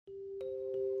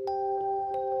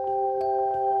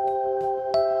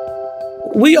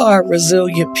We are a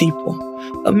resilient people.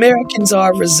 Americans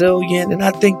are resilient, and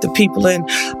I think the people in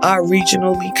our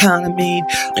regional economy,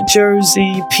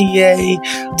 Jersey,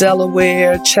 PA,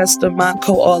 Delaware, Chester,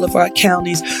 Montco, all of our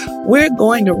counties, we're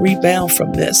going to rebound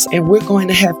from this, and we're going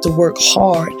to have to work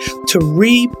hard to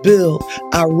rebuild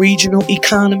our regional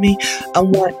economy. I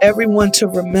want everyone to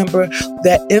remember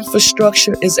that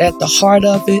infrastructure is at the heart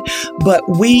of it,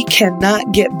 but we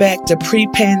cannot get back to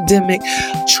pre-pandemic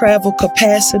travel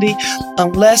capacity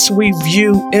unless we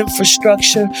view infrastructure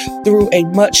through a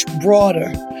much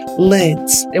broader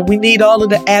lens. And we need all of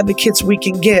the advocates we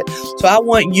can get. So I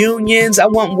want unions, I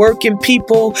want working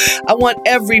people, I want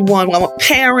everyone, I want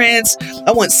parents,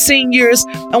 I want seniors,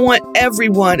 I want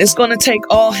everyone. It's going to take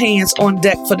all hands on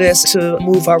deck for this to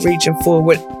move our region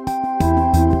forward.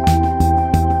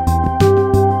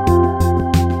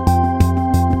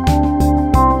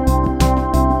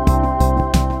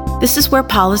 This is Where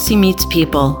Policy Meets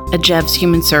People, a JEVS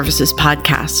Human Services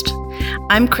podcast.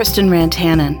 I'm Kristen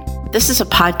Rantanen. This is a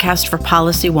podcast for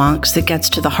policy wonks that gets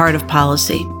to the heart of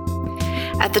policy.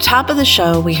 At the top of the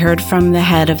show, we heard from the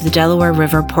head of the Delaware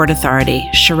River Port Authority,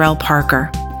 Sherelle Parker.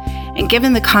 And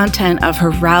given the content of her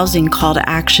rousing call to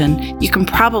action, you can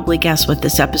probably guess what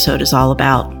this episode is all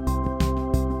about.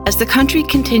 As the country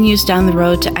continues down the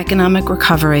road to economic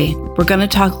recovery, we're going to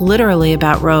talk literally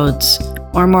about roads,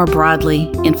 or more broadly,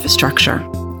 infrastructure.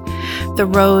 The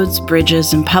roads,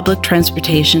 bridges, and public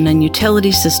transportation and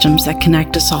utility systems that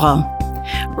connect us all.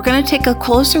 We're going to take a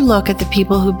closer look at the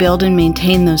people who build and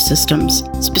maintain those systems,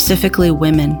 specifically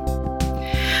women.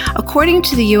 According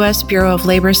to the U.S. Bureau of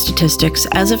Labor Statistics,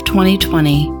 as of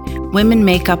 2020, women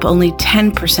make up only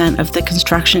 10% of the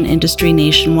construction industry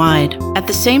nationwide. At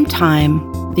the same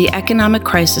time, the economic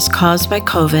crisis caused by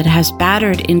COVID has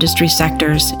battered industry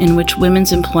sectors in which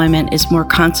women's employment is more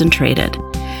concentrated,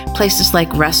 places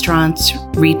like restaurants,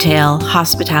 retail,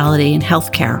 hospitality, and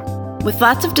healthcare. With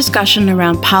lots of discussion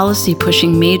around policy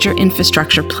pushing major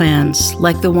infrastructure plans,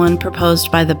 like the one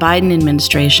proposed by the Biden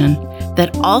administration,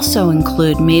 that also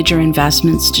include major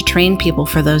investments to train people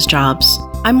for those jobs,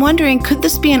 I'm wondering, could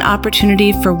this be an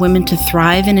opportunity for women to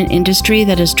thrive in an industry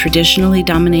that is traditionally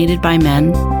dominated by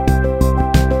men?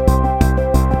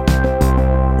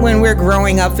 When we're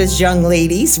growing up as young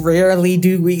ladies, rarely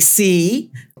do we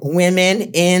see women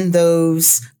in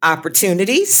those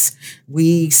opportunities.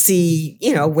 We see,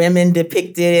 women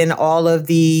depicted in all of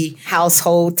the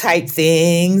household type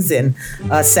things and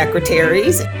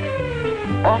secretaries.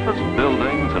 Office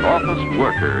buildings and office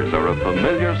workers are a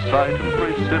familiar sight in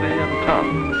every city and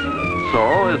town.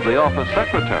 So is the office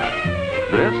secretary.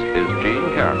 This is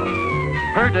Jean Carroll.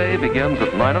 Her day begins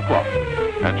at 9 o'clock,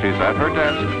 and she's at her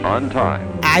desk on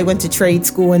time. I went to trade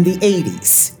school in the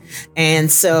 80s. And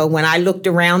so when I looked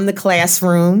around the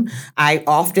classroom, I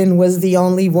often was the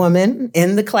only woman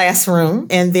in the classroom,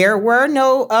 and there were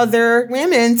no other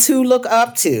women to look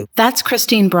up to. That's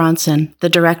Christine Bronson, the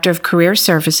Director of Career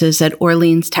Services at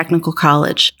Orleans Technical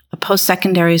College, a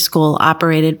post-secondary school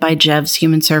operated by JEVS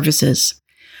Human Services.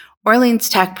 Orleans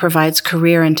Tech provides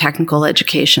career and technical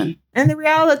education. And the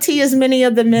reality is many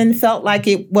of the men felt like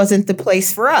it wasn't the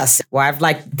place for us. Well, I'd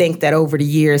like to think that over the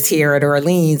years here at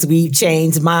Orleans, we've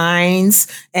changed minds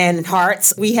and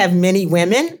hearts. We have many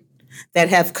women that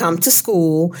have come to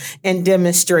school and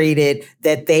demonstrated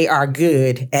that they are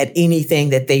good at anything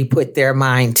that they put their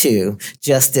mind to,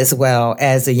 just as well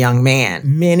as a young man.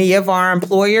 Many of our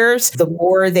employers, the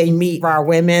more they meet our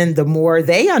women, the more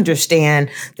they understand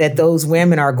that those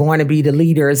women are going to be the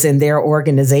leaders in their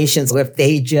organizations if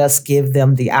they just give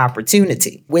them the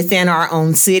opportunity. Within our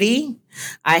own city,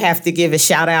 I have to give a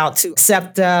shout out to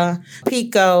SEPTA,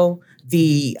 PECO,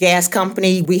 the gas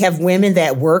company. We have women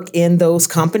that work in those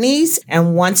companies.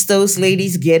 And once those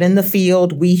ladies get in the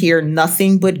field, we hear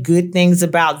nothing but good things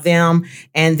about them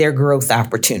and their growth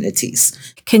opportunities.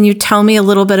 Can you tell me a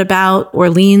little bit about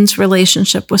Orleans'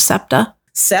 relationship with SEPTA?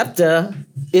 SEPTA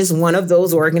is one of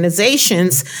those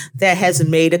organizations that has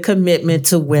made a commitment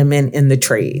to women in the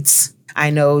trades.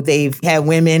 I know they've had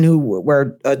women who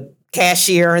were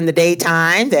cashier in the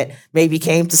daytime that maybe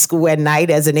came to school at night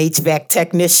as an HVAC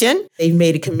technician. They've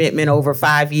made a commitment over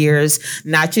 5 years,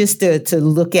 not just to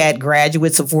look at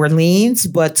graduates of Orleans,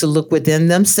 but to look within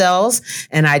themselves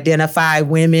and identify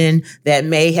women that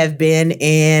may have been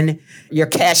in your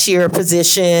cashier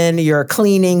position, your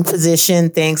cleaning position,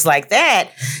 things like that,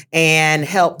 and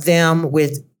help them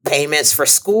with payments for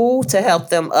school to help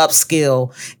them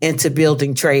upskill into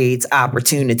building trades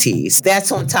opportunities.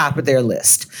 That's on top of their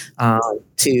list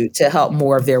to help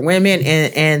more of their women.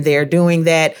 And they're doing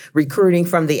that, recruiting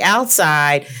from the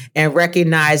outside and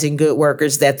recognizing good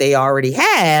workers that they already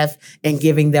have and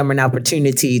giving them an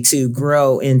opportunity to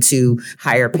grow into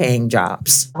higher paying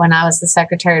jobs. When I was the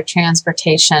Secretary of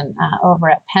Transportation over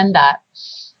at PennDOT,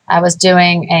 I was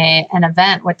doing an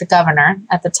event with the governor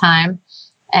at the time,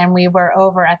 and we were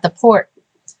over at the port,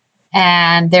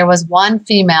 and there was one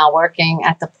female working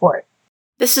at the port.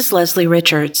 This is Leslie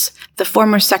Richards, the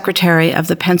former secretary of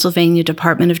the Pennsylvania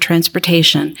Department of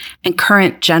Transportation and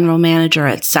current general manager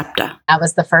at SEPTA. I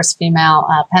was the first female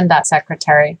PennDOT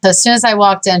secretary. So as soon as I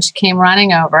walked in, she came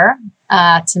running over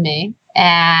to me.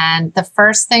 And the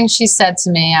first thing she said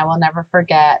to me, I will never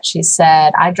forget, she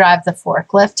said, "I drive the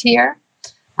forklift here.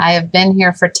 I have been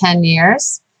here for 10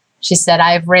 years. She said,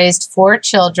 I've raised 4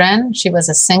 children. She was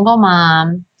a single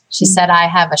mom. She said, I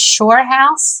have a shore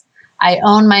house. I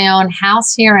own my own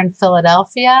house here in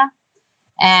Philadelphia.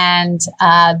 And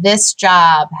this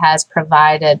job has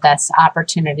provided this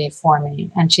opportunity for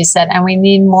me." And she said, and we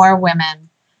need more women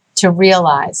to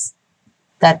realize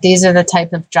that these are the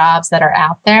type of jobs that are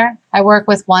out there. I work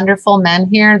with wonderful men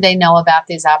here. They know about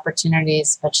these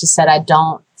opportunities. But she said, I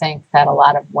don't think that a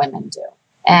lot of women do.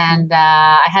 And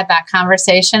I had that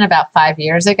conversation about 5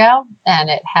 years ago, and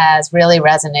it has really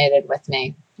resonated with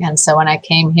me. And so when I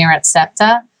came here at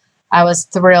SEPTA, I was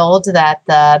thrilled that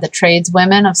the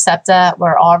tradeswomen of SEPTA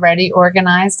were already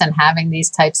organized and having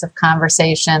these types of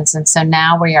conversations. And so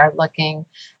now we are looking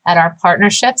at our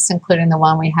partnerships, including the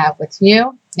one we have with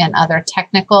you and other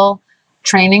technical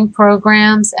training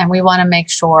programs. And we want to make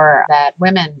sure that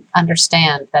women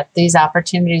understand that these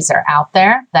opportunities are out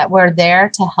there, that we're there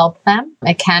to help them.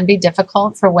 It can be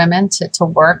difficult for women to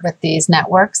work with these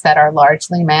networks that are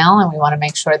largely male, and we want to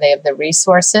make sure they have the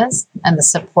resources and the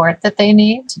support that they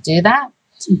need to do that.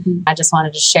 Mm-hmm. I just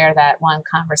wanted to share that one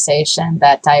conversation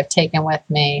that I've taken with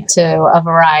me to a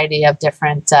variety of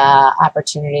different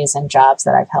opportunities and jobs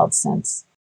that I've held since.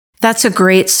 That's a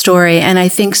great story, and I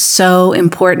think so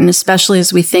important, especially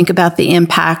as we think about the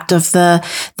impact of the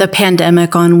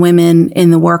pandemic on women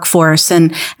in the workforce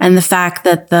and the fact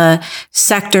that the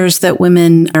sectors that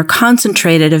women are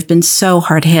concentrated have been so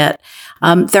hard hit.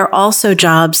 There are also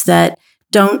jobs that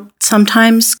don't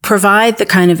sometimes provide the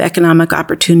kind of economic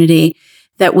opportunity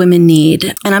that women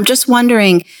need. And I'm just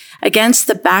wondering, against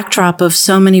the backdrop of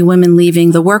so many women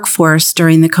leaving the workforce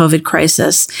during the COVID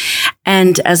crisis,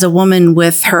 and as a woman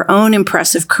with her own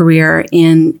impressive career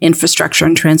in infrastructure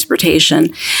and transportation,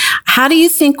 how do you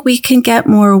think we can get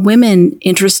more women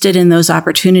interested in those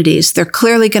opportunities? There are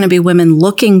clearly going to be women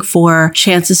looking for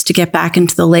chances to get back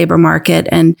into the labor market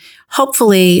and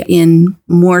hopefully in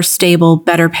more stable,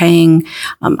 better paying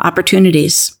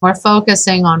opportunities. We're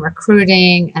focusing on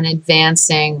recruiting and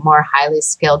advancing more highly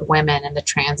skilled women in the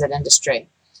transit industry.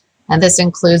 And this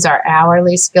includes our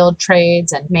hourly skilled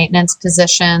trades and maintenance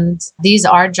positions. These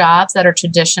are jobs that are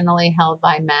traditionally held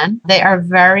by men. They are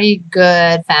very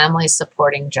good family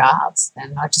supporting jobs.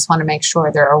 And I just want to make sure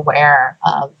they're aware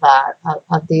of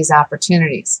these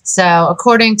opportunities. So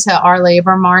according to our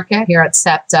labor market here at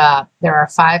SEPTA, there are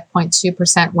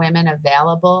 5.2% women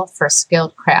available for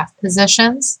skilled craft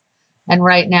positions. And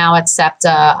right now at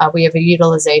SEPTA, we have a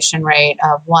utilization rate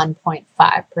of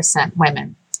 1.5%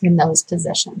 women in those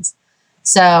positions.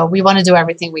 So we want to do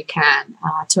everything we can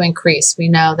to increase. We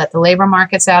know that the labor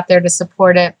market's out there to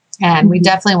support it, and we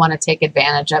definitely want to take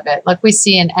advantage of it. Look, we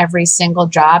see in every single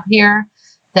job here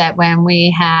that when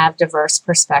we have diverse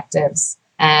perspectives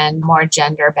and more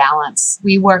gender balance,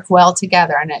 we work well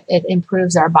together, and it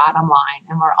improves our bottom line.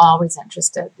 And we're always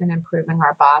interested in improving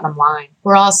our bottom line.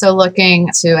 We're also looking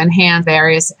to enhance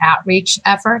various outreach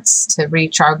efforts to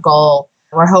reach our goal.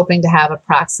 We're hoping to have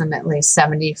approximately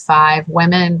 75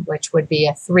 women, which would be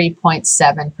a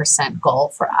 3.7% goal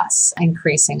for us,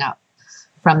 increasing up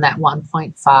from that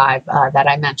 1.5 that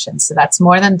I mentioned. So that's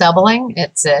more than doubling.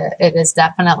 It is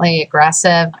definitely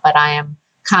aggressive, but I am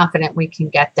confident we can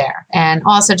get there. And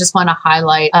also just want to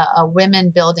highlight a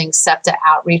Women Building SEPTA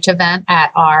outreach event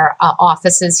at our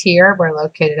offices here. We're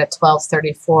located at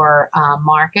 1234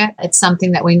 Market. It's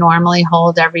something that we normally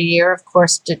hold every year. Of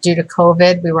course, due to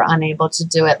COVID, we were unable to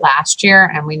do it last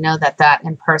year. And we know that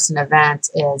in-person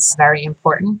event is very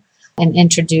important in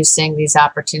introducing these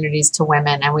opportunities to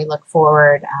women. And we look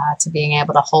forward to being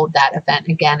able to hold that event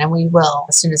again. And we will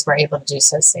as soon as we're able to do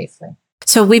so safely.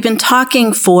 So we've been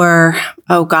talking for,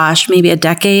 maybe a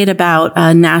decade about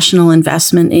national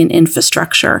investment in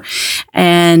infrastructure.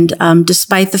 And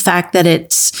despite the fact that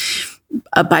it's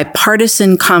a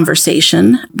bipartisan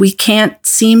conversation, we can't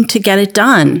seem to get it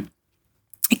done.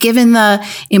 Given the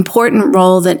important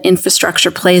role that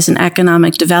infrastructure plays in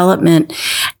economic development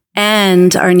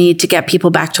and our need to get people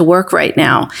back to work right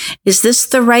now, is this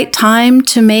the right time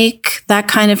to make that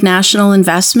kind of national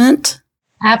investment?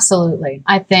 Absolutely.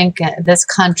 I think this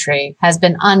country has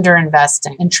been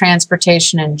underinvesting in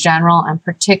transportation in general and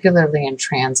particularly in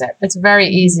transit. It's very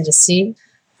easy to see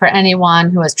for anyone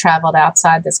who has traveled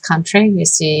outside this country. You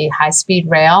see high-speed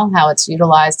rail, how it's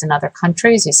utilized in other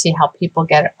countries. You see how people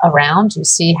get around. You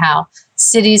see how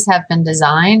cities have been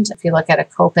designed. If you look at a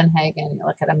Copenhagen, you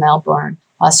look at a Melbourne,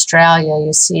 Australia,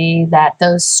 you see that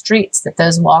those streets, that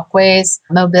those walkways,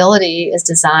 mobility is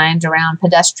designed around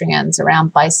pedestrians,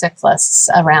 around bicyclists,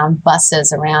 around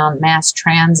buses, around mass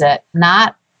transit,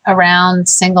 not around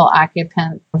single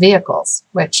occupant vehicles,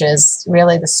 which is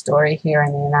really the story here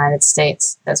in the United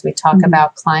States. As we talk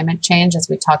about climate change, as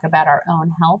we talk about our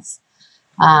own health,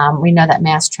 we know that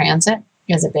mass transit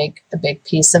is a big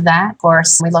piece of that. Of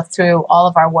course, we look through all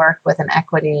of our work with an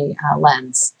equity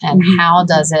lens, and how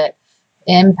does it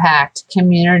impact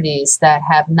communities that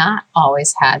have not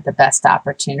always had the best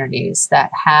opportunities,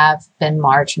 that have been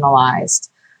marginalized,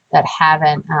 that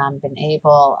haven't been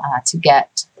able to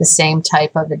get the same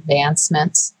type of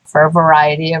advancements for a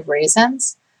variety of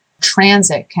reasons.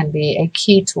 Transit can be a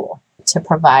key tool to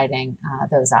providing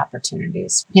those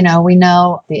opportunities. You know, we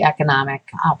know the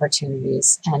economic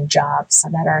opportunities and jobs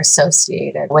that are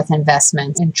associated with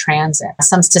investment in transit.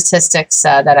 Some statistics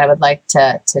that I would like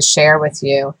to share with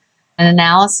you. An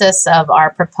analysis of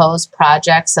our proposed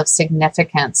projects of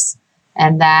significance,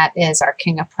 and that is our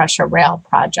King of Prussia Rail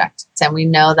project. And we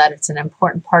know that it's an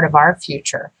important part of our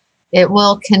future. It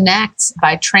will connect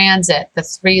by transit the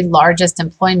three largest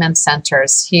employment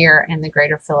centers here in the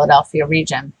greater Philadelphia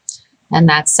region, and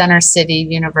that's Center City,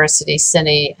 University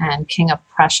City, and King of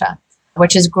Prussia,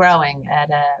 which is growing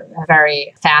at a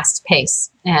very fast pace.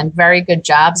 And very good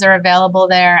jobs are available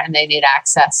there, and they need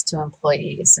access to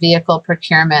employees. Vehicle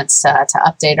procurements to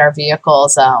update our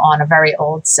vehicles on a very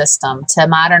old system, to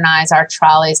modernize our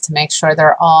trolleys to make sure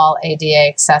they're all ADA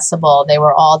accessible. They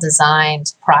were all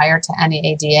designed prior to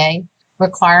any ADA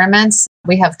requirements.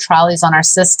 We have trolleys on our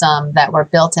system that were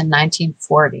built in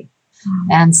 1940.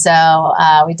 And so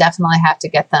we definitely have to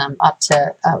get them up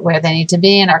to where they need to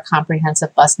be in our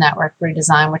comprehensive bus network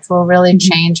redesign, which will really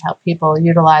change how people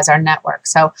utilize our network.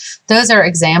 So those are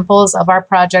examples of our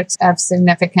projects of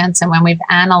significance. And when we've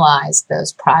analyzed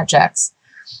those projects,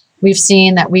 we've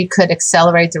seen that we could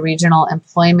accelerate the regional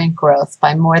employment growth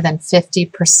by more than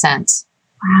 50%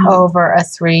 over a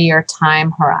 3-year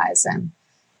time horizon.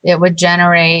 It would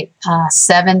generate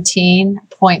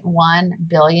 $17.1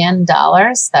 billion,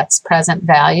 that's present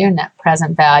value, net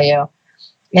present value,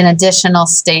 in additional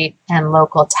state and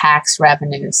local tax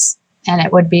revenues. And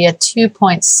it would be a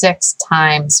 2.6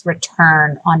 times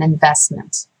return on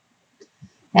investment.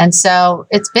 And so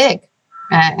it's big,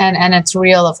 and it's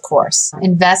real, of course.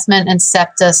 Investment in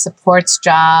SEPTA supports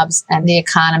jobs and the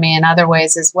economy in other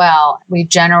ways as well. We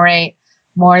generate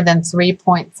more than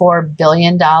 $3.4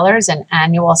 billion in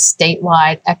annual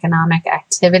statewide economic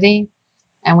activity,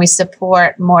 and we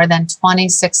support more than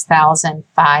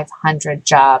 26,500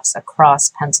 jobs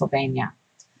across Pennsylvania.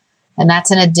 And that's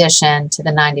in addition to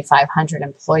the 9,500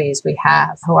 employees we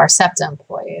have who are SEPTA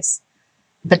employees.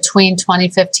 Between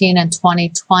 2015 and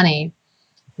 2020,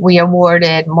 we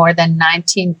awarded more than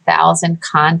 19,000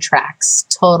 contracts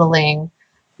totaling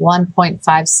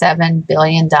 $1.57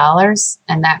 billion,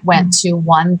 and that went to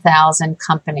 1,000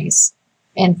 companies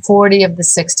in 40 of the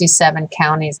 67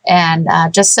 counties. And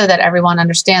just so that everyone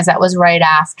understands, that was right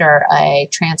after a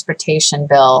transportation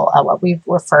bill, what we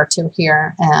refer to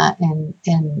here in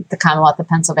the Commonwealth of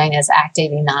Pennsylvania as Act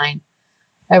 89,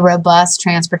 a robust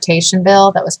transportation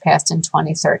bill that was passed in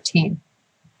 2013.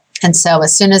 And so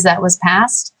as soon as that was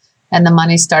passed and the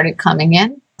money started coming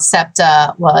in,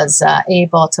 SEPTA was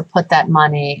able to put that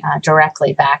money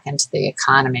directly back into the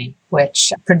economy,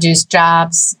 which produced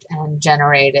jobs and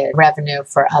generated revenue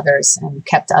for others and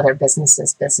kept other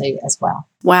businesses busy as well.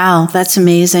 Wow, that's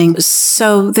amazing.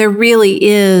 So there really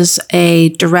is a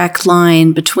direct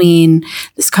line between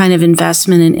this kind of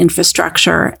investment in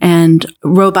infrastructure and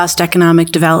robust economic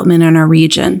development in our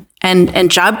region and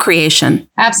job creation.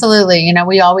 Absolutely. You know,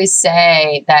 we always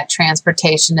say that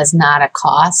transportation is not a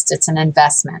cost, it's an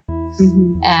investment.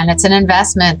 Mm-hmm. And it's an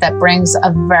investment that brings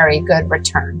a very good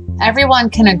return.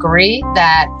 Everyone can agree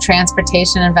that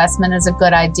transportation investment is a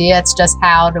good idea. It's just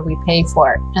how do we pay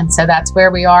for it? And so that's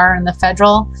where we are in the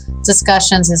federal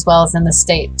discussions as well as in the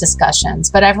state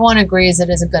discussions. But everyone agrees it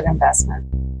is a good investment.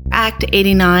 Act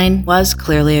 89 was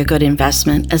clearly a good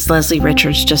investment, as Leslie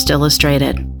Richards just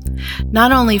illustrated,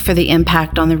 not only for the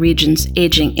impact on the region's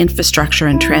aging infrastructure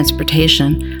and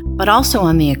transportation, but also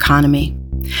on the economy.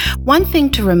 One thing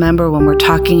to remember when we're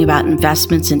talking about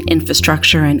investments in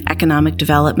infrastructure and economic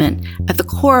development, at the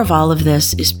core of all of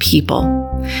this is people.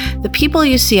 The people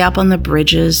you see up on the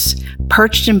bridges,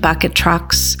 perched in bucket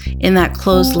trucks, in that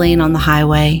closed lane on the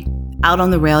highway, out on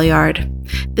the rail yard.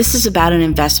 This is about an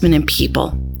investment in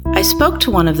people. I spoke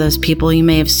to one of those people you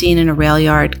may have seen in a rail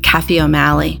yard, Kathy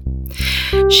O'Malley.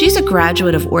 She's a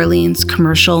graduate of Orleans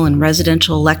Commercial and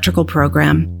Residential Electrical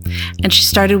Program, and she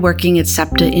started working at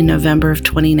SEPTA in November of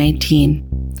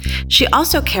 2019. She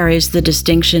also carries the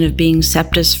distinction of being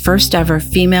SEPTA's first ever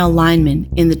female lineman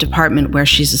in the department where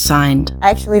she's assigned.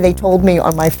 Actually, they told me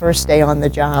on my first day on the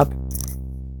job,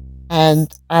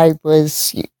 and I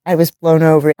was blown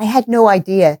over. I had no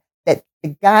idea that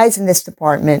the guys in this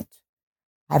department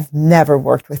have never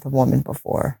worked with a woman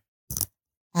before.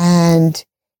 And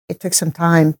it took some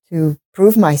time to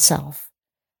prove myself.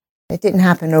 It didn't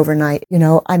happen overnight. You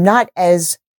know, I'm not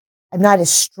as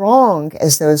strong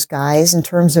as those guys in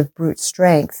terms of brute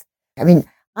strength. I mean,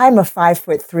 I'm a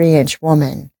 5'3"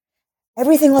 woman.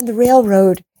 Everything on the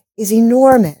railroad is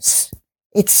enormous.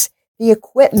 The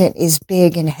equipment is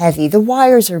big and heavy. The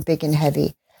wires are big and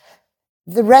heavy.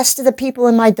 The rest of the people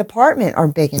in my department are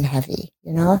big and heavy,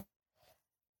 you know?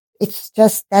 It's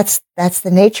just, that's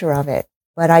the nature of it.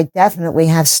 But I definitely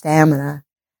have stamina.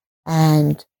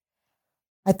 And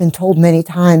I've been told many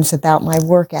times about my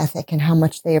work ethic and how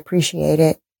much they appreciate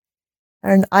it.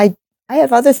 And I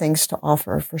have other things to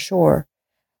offer for sure.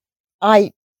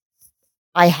 I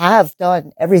have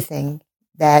done everything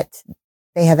that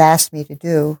they have asked me to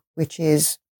do, which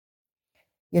is,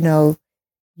 you know,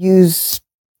 use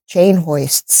chain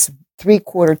hoists,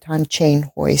 3/4 ton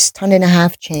chain hoists, 1.5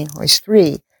 ton chain hoists,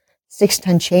 3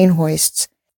 6-ton chain hoists.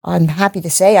 I'm happy to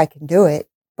say I can do it,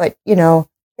 but, you know,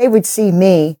 they would see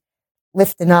me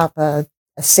lifting up a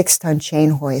 6-ton chain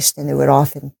hoist and it would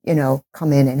often, you know,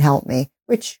 come in and help me,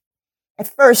 which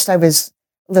at first I was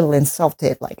a little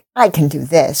insulted, like, I can do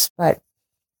this, but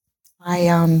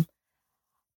I'm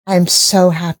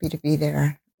so happy to be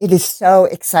there. It is so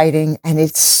exciting and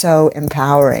it's so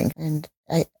empowering. And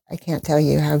I can't tell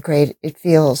you how great it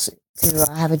feels to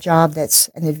have a job that's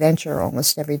an adventure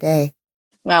almost every day.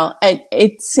 Well,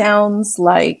 it sounds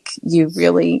like you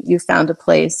found a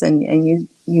place and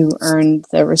you earned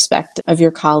the respect of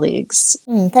your colleagues.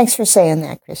 Thanks for saying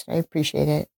that, Chris. I appreciate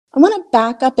it. I want to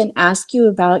back up and ask you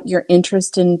about your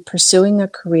interest in pursuing a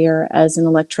career as an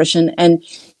electrician. And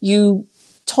you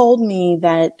told me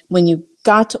that when you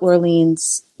got to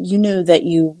Orleans, you knew that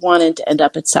you wanted to end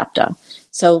up at SEPTA.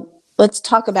 So let's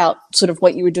talk about sort of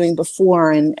what you were doing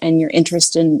before and your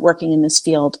interest in working in this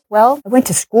field. Well, I went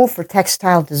to school for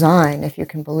textile design, if you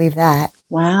can believe that.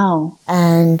 Wow.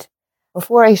 And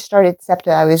before I started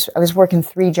SEPTA, I was working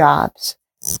 3 jobs.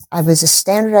 I was a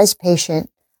standardized patient.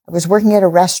 I was working at a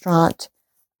restaurant,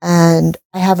 and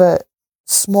I have a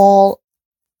small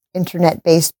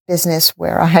internet-based business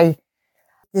where I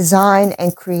design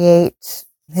and create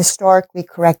historically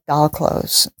correct doll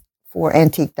clothes for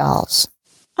antique dolls.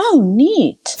 Oh,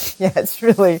 neat. Yeah, it's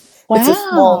a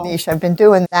small niche. I've been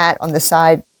doing that on the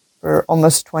side for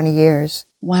almost 20 years.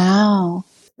 Wow.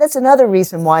 That's another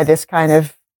reason why this kind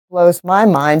of blows my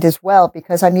mind as well,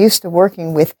 because I'm used to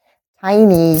working with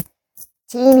teeny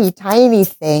tiny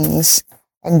things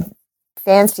and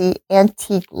fancy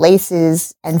antique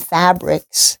laces and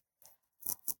fabrics.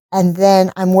 And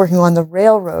then I'm working on the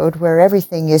railroad where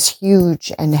everything is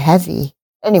huge and heavy.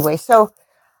 Anyway, so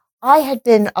I had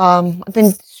been, I've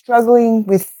been struggling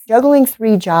with juggling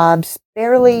 3 jobs,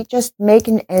 barely just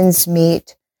making ends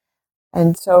meet.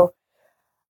 And so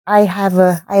I had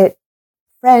a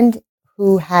friend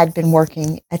who had been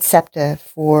working at SEPTA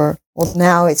for, well,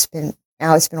 now it's been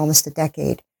almost a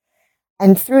decade.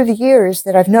 And through the years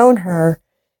that I've known her,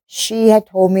 she had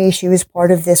told me she was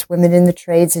part of this Women in the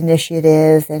Trades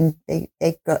initiative, and they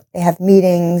have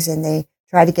meetings and they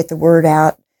try to get the word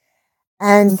out.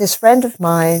 And this friend of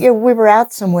mine, we were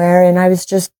out somewhere, and I was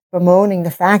just bemoaning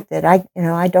the fact that I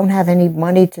don't have any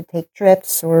money to take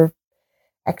trips or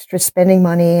extra spending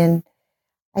money. And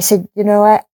I said,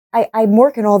 I'm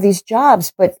working all these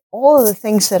jobs, but all of the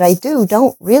things that I do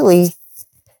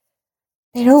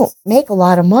they don't make a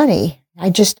lot of money.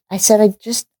 I said, I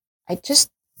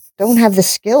just don't have the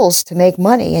skills to make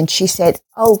money. And she said,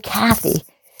 "Oh, Kathy,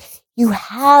 you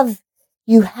have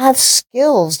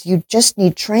skills. You just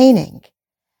need training."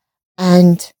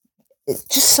 And it's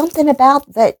just something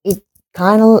about that. It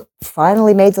kind of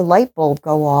finally made the light bulb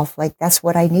go off. Like, that's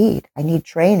what I need. I need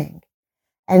training.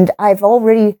 And I've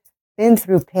already been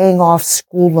through paying off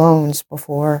school loans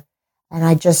before, and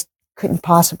I just couldn't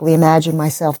possibly imagine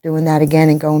myself doing that again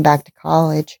and going back to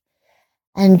college.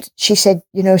 And she said,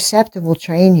 SEPTA will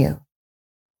train you,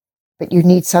 but you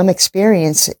need some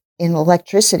experience in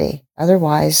electricity.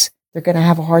 Otherwise, they're going to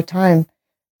have a hard time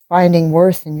finding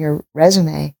worth in your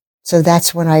resume. So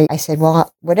that's when I said,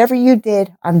 well, whatever you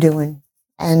did, I'm doing.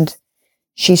 And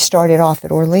she started off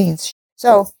at Orleans.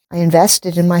 So I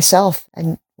invested in myself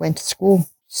and went to school.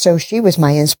 So she was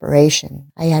my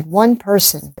inspiration. I had one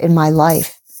person in my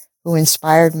life who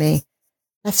inspired me.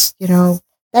 That's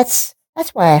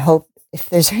why I hope if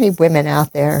there's any women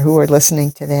out there who are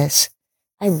listening to this,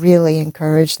 I really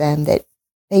encourage them that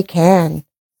they can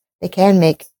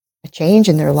make a change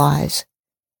in their lives.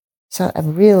 So a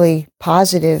really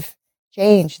positive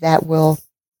change that will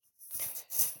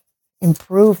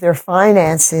improve their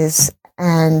finances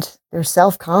and their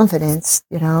self-confidence,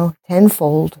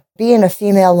 tenfold. Being a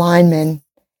female lineman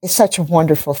is such a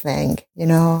wonderful thing,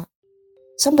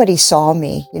 Somebody saw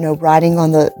me, riding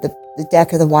on the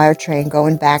deck of the wire train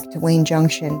going back to Wayne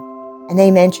Junction, and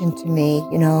they mentioned to me,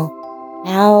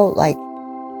 how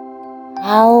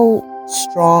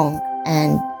strong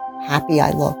and happy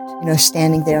I looked,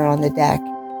 standing there on the deck,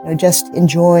 just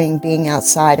enjoying being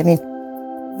outside. I mean,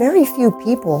 very few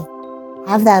people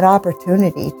have that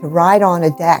opportunity to ride on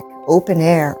a deck, open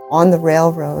air, on the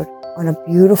railroad, on a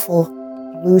beautiful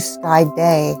blue sky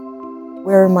day,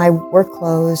 wearing my work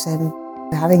clothes and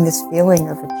having this feeling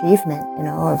of achievement,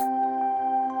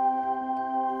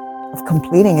 of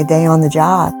completing a day on the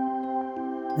job.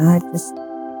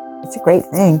 It's a great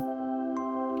thing.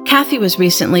 Kathy was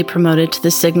recently promoted to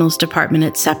the signals department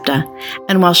at SEPTA,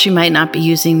 and while she might not be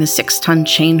using the 6-ton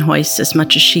chain hoists as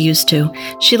much as she used to,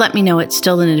 she let me know it's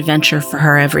still an adventure for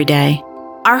her every day.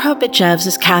 Our hope at JEVS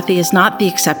is Kathy is not the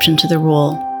exception to the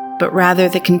rule, but rather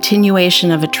the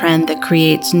continuation of a trend that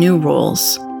creates new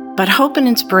rules. But hope and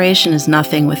inspiration is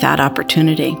nothing without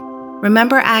opportunity.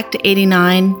 Remember Act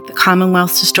 89, the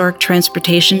Commonwealth's Historic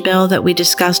Transportation Bill that we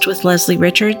discussed with Leslie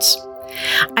Richards?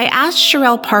 I asked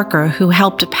Sherelle Parker, who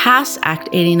helped to pass Act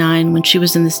 89 when she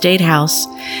was in the State House,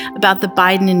 about the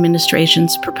Biden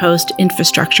administration's proposed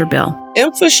infrastructure bill.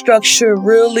 Infrastructure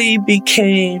really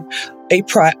became a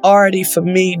priority for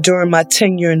me during my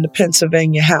tenure in the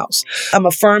Pennsylvania House. I'm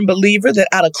a firm believer that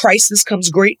out of crisis comes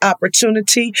great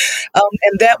opportunity.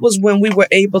 And that was when we were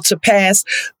able to pass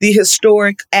the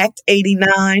historic Act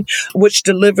 89, which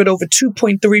delivered over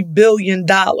 $2.3 billion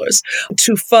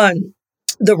to fund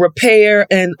the repair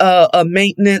and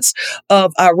maintenance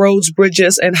of our roads,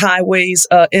 bridges, and highways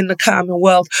in the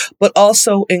Commonwealth, but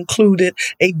also included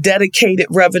a dedicated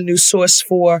revenue source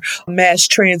for mass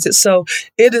transit. So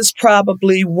it is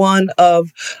probably one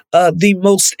of the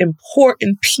most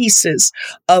important pieces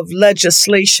of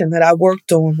legislation that I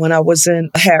worked on when I was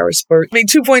in Harrisburg. I mean,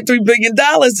 $2.3 billion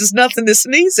is nothing to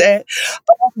sneeze at,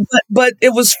 but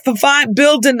it was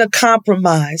building the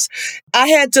compromise. I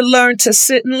had to learn to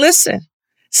sit and listen.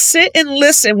 Sit and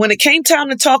listen. When it came time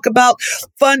to talk about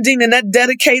funding and that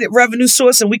dedicated revenue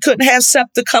source, and we couldn't have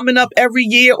SEPTA coming up every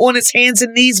year on its hands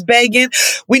and knees begging,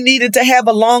 we needed to have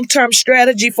a long-term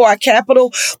strategy for our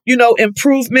capital,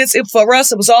 improvements. For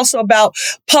us, it was also about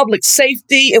public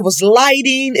safety. It was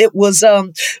lighting. It was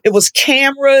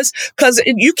cameras, because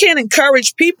you can't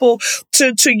encourage people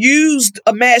to use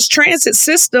a mass transit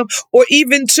system or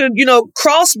even to,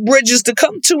 cross bridges to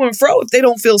come to and fro if they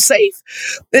don't feel safe.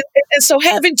 And so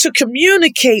having to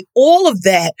communicate all of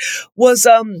that was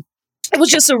it was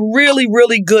just a really,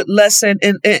 really good lesson,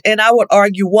 and I would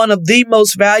argue one of the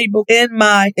most valuable in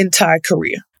my entire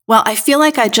career. Well, I feel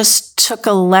like I just took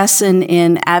a lesson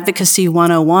in Advocacy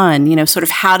 101, sort of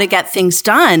how to get things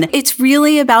done. It's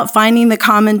really about finding the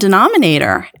common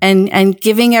denominator and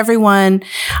giving everyone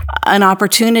an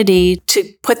opportunity to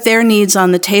put their needs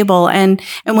on the table. And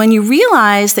when you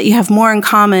realize that you have more in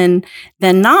common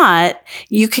than not,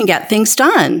 you can get things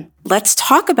done. Let's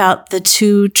talk about the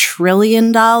 $2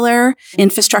 trillion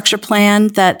infrastructure plan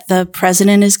that the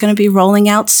president is going to be rolling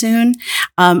out soon.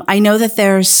 I know that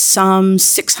there's some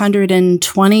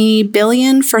 $620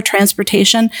 billion for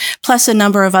transportation, plus a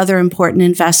number of other important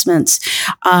investments.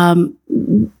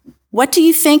 What do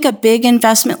you think a big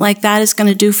investment like that is going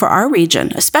to do for our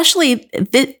region, especially,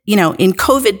 in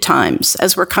COVID times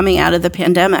as we're coming out of the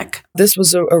pandemic? This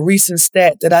was a recent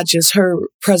stat that I just heard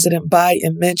President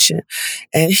Biden mention,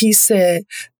 and he said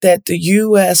that the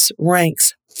U.S.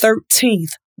 ranks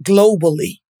 13th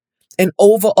globally and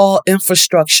overall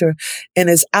infrastructure and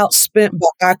is outspent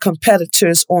by our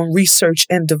competitors on research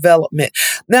and development.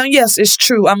 Now, yes, it's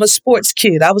true. I'm a sports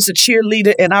kid. I was a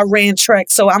cheerleader and I ran track.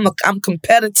 So I'm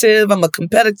competitive. I'm a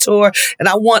competitor, and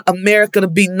I want America to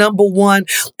be number one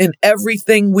in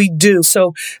everything we do.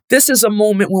 So this is a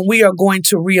moment when we are going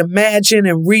to reimagine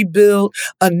and rebuild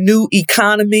a new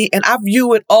economy. And I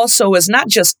view it also as not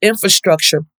just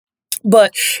infrastructure,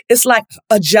 but it's like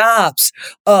a jobs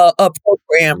a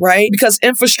program, right? Because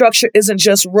infrastructure isn't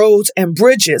just roads and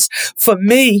bridges. For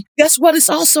me, guess what it's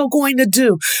also going to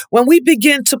do? When we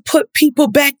begin to put people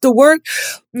back to work,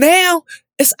 now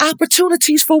it's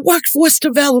opportunities for workforce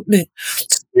development.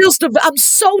 I'm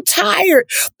so tired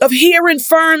of hearing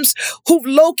firms who've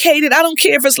located, I don't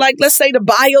care if it's like, let's say the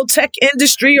biotech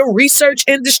industry or research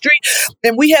industry,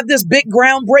 and we have this big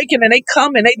groundbreaking and they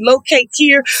come and they locate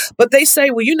here, but they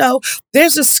say, well,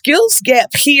 there's a skills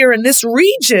gap here in this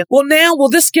region. Well, now, will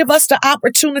this give us the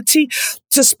opportunity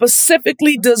to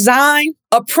specifically design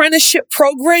apprenticeship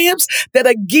programs that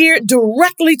are geared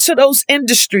directly to those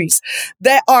industries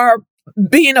that are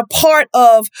being a part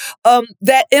of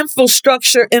that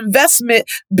infrastructure investment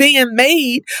being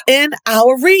made in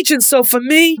our region? So for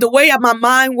me, the way my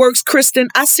mind works, Kristen,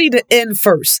 I see the end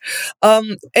first.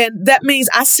 And that means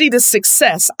I see the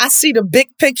success. I see the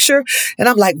big picture, and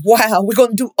I'm like, wow, we're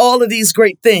going to do all of these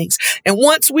great things. And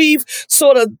once we've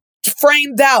sort of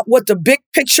framed out what the big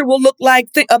picture will look like,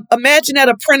 imagine that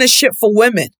apprenticeship for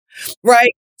women,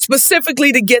 right?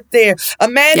 Specifically to get there.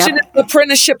 Imagine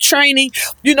apprenticeship training,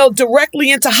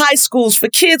 directly into high schools for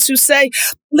kids who say,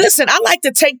 listen, I like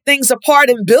to take things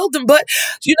apart and build them, but,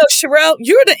 Sherelle,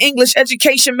 you're the English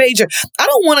education major. I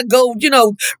don't want to go,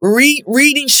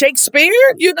 reading Shakespeare,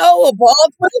 or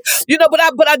Baldwin,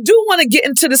 but I do want to get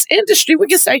into this industry. We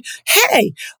can say,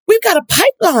 hey, we've got a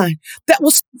pipeline that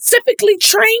will specifically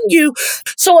train you.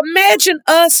 So imagine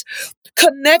us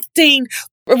connecting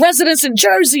residents in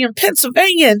Jersey and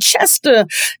Pennsylvania and Chester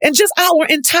and just our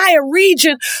entire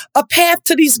region a path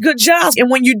to these good jobs. And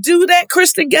when you do that,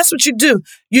 Kristen, guess what you do?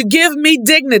 You give me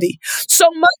dignity. So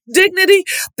much dignity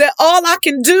that all I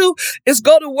can do is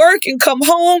go to work and come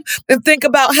home and think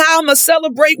about how I'm going to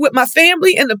celebrate with my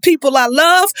family and the people I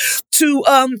love to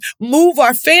move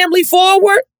our family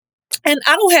forward. And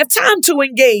I don't have time to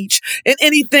engage in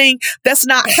anything that's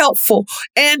not helpful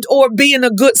and or being a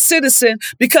good citizen,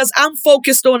 because I'm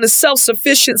focused on the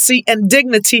self-sufficiency and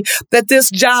dignity that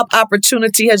this job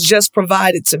opportunity has just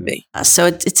provided to me. So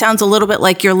it sounds a little bit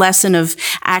like your lesson of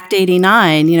Act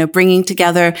 89, bringing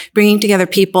together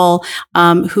people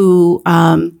who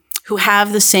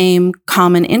have the same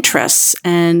common interests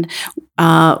and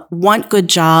want good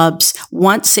jobs,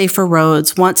 want safer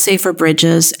roads, want safer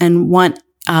bridges, and want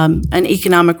an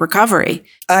economic recovery.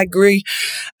 I agree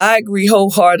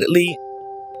wholeheartedly.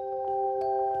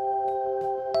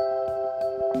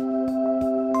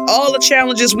 All the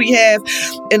challenges we have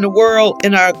in the world,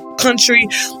 in our country,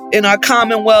 in our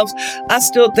Commonwealth, I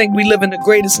still think we live in the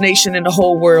greatest nation in the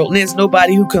whole world, and there's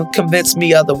nobody who can convince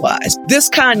me otherwise. This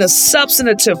kind of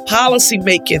substantive policy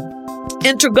making,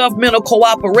 intergovernmental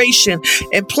cooperation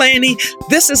and planning,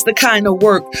 this is the kind of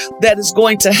work that is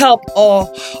going to help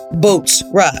all boats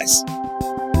rise.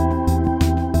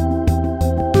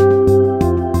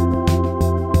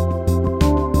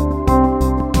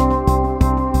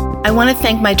 I want to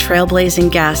thank my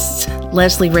trailblazing guests,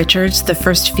 Leslie Richards, the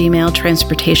first female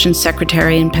transportation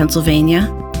secretary in Pennsylvania,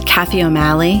 Kathy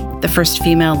O'Malley, the first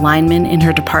female lineman in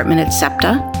her department at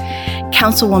SEPTA,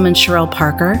 Councilwoman Sherelle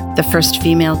Parker, the first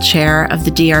female chair of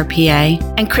the DRPA,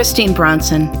 and Christine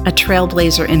Bronson, a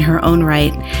trailblazer in her own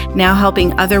right, now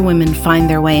helping other women find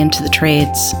their way into the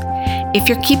trades. If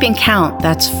you're keeping count,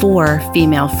 that's 4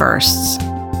 female firsts.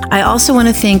 I also want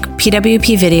to thank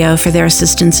PWP Video for their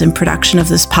assistance in production of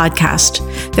this podcast.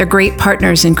 They're great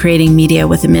partners in creating media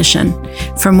with a mission.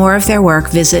 For more of their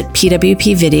work, visit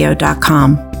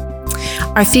pwpvideo.com.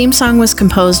 Our theme song was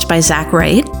composed by Zach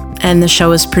Wright, and the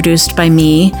show is produced by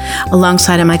me,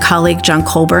 alongside of my colleague John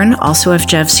Colburn, also of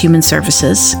Jev's Human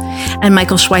Services, and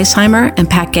Michael Schweisheimer and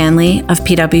Pat Ganley of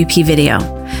PWP Video.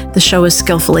 The show is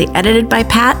skillfully edited by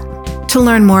Pat. To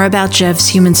learn more about Jev's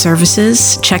Human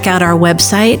Services, check out our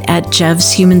website at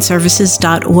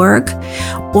jevshumanservices.org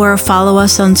or follow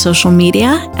us on social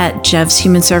media at Jev's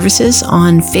Human Services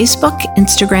on Facebook,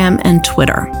 Instagram, and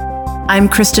Twitter. I'm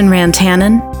Kristen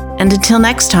Rantanen, and until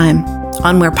next time,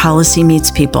 on Where Policy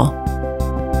Meets People.